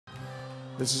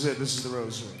This is it. This is the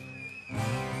Rosary.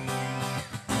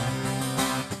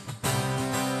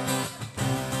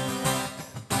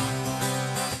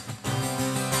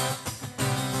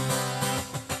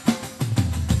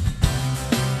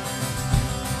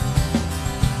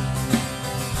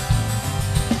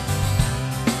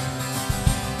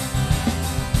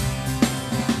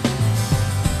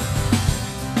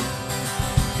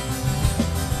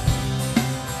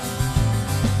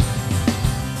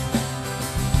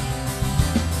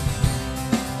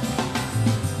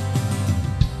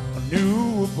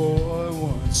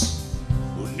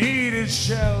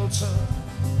 Shelter.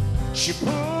 She put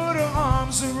her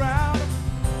arms around him.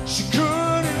 She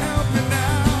couldn't help it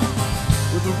now.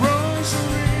 With the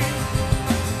rosary,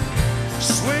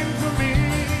 swing for me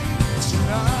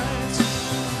tonight.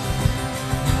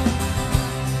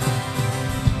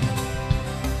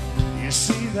 You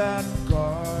see that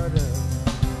garden,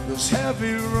 those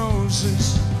heavy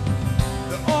roses,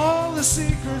 they're all the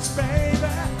secrets,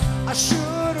 baby. I should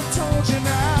have told you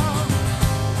now.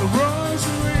 The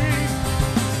rosary,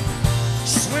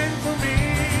 swing for me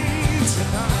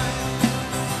tonight.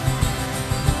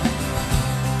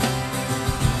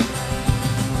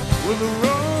 With the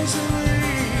rosary,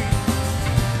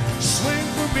 swing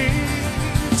for me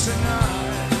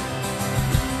tonight.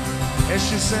 As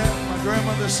she said, my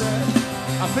grandmother said,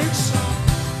 I think so.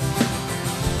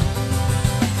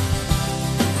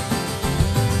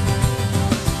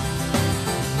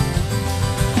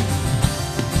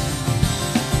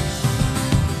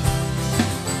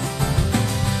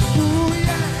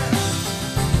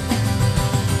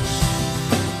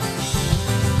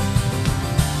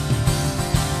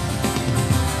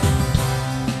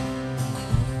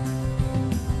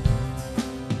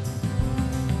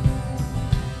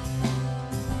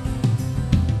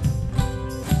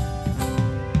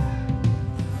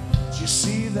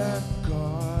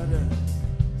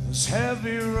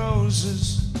 Heavy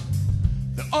roses,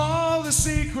 they're all the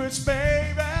secrets,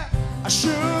 baby. I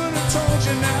should have told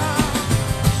you now.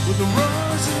 With the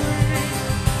rosary,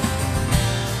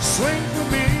 swing for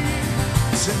me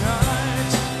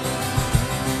tonight.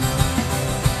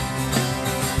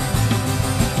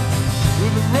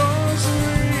 With the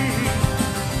rosary,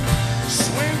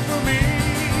 swing for me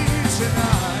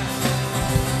tonight.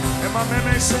 And my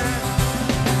memory said,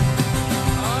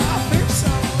 I think so.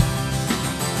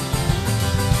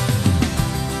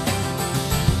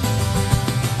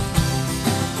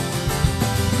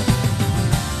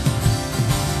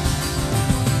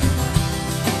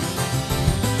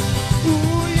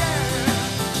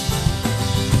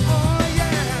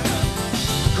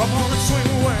 Come on and swing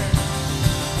away.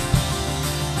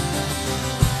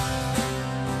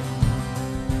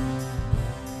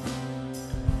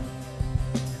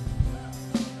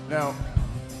 Now,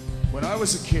 when I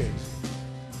was a kid,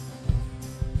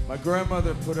 my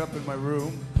grandmother put up in my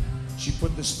room, she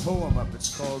put this poem up. It's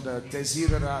called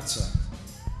Desiderata.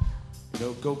 You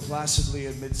know, go placidly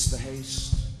amidst the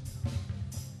haste.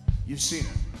 You've seen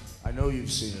it. I know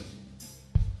you've seen it.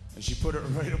 And she put it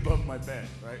right above my bed,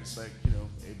 right? It's like, you know,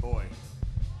 hey boy,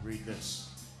 read this.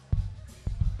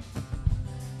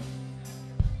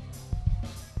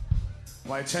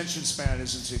 My attention span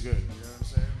isn't too good, you know what I'm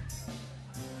saying?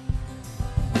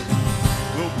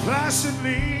 Go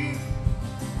placidly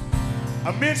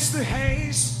amidst the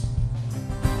haze.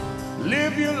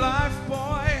 Live your life,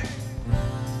 boy,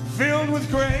 filled with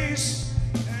grace.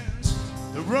 And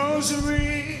the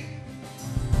rosary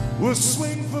will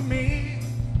swing for me.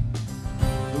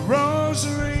 The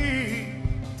rosary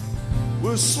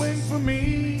will swing for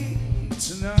me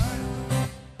tonight.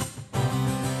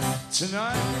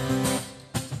 Tonight.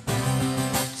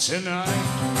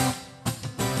 Tonight.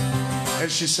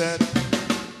 And she said,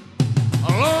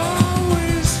 I'll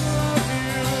always love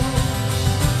you.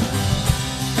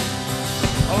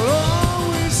 I'll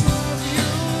always love you.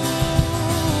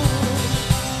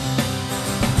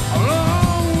 I'll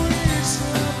always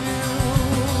love you.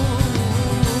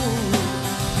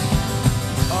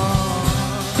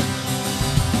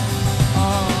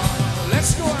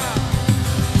 Let's go out.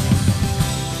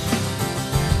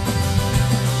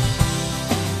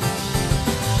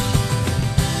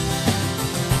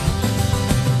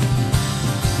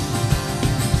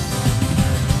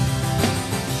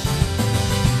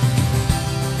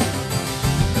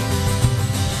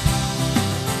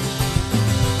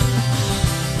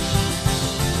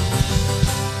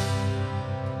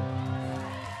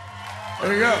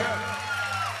 There you go.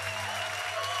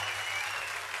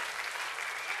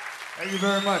 Thank you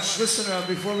very much. Listen,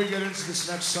 before we get into this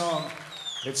next song,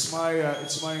 it's my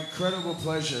incredible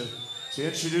pleasure to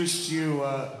introduce to you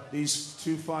these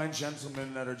two fine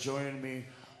gentlemen that are joining me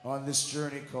on this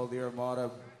journey called the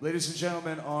Armada. Ladies and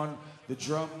gentlemen, on the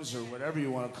drums, or whatever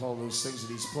you want to call those things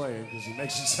that he's playing, because he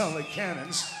makes it sound like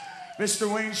cannons,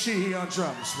 Mr. Wayne Sheehy on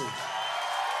drums, please.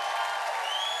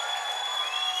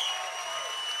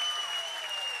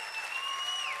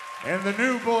 And the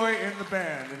new boy in the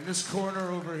band, in this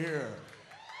corner over here.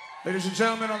 Ladies and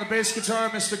gentlemen, on the bass guitar,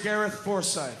 Mr. Gareth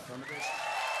Forsyth. On the bass.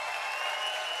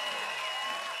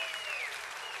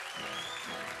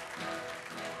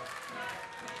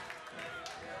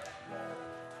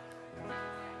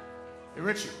 Hey,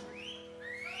 Richie.